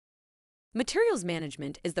Materials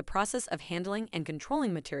management is the process of handling and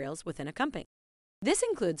controlling materials within a company. This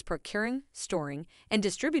includes procuring, storing, and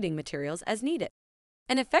distributing materials as needed.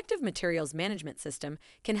 An effective materials management system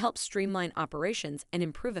can help streamline operations and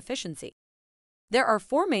improve efficiency. There are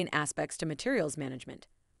four main aspects to materials management: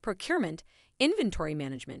 procurement, inventory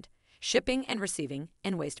management, shipping and receiving,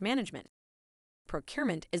 and waste management.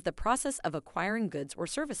 Procurement is the process of acquiring goods or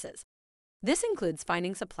services. This includes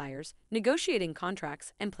finding suppliers, negotiating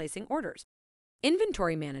contracts, and placing orders.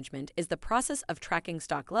 Inventory management is the process of tracking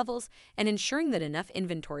stock levels and ensuring that enough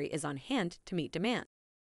inventory is on hand to meet demand.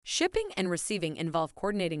 Shipping and receiving involve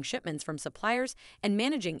coordinating shipments from suppliers and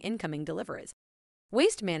managing incoming deliveries.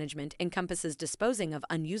 Waste management encompasses disposing of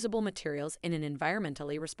unusable materials in an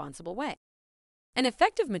environmentally responsible way. An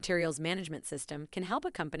effective materials management system can help a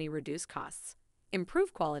company reduce costs,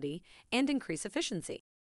 improve quality, and increase efficiency.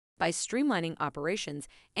 By streamlining operations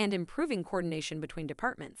and improving coordination between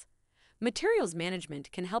departments, materials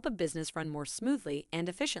management can help a business run more smoothly and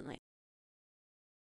efficiently.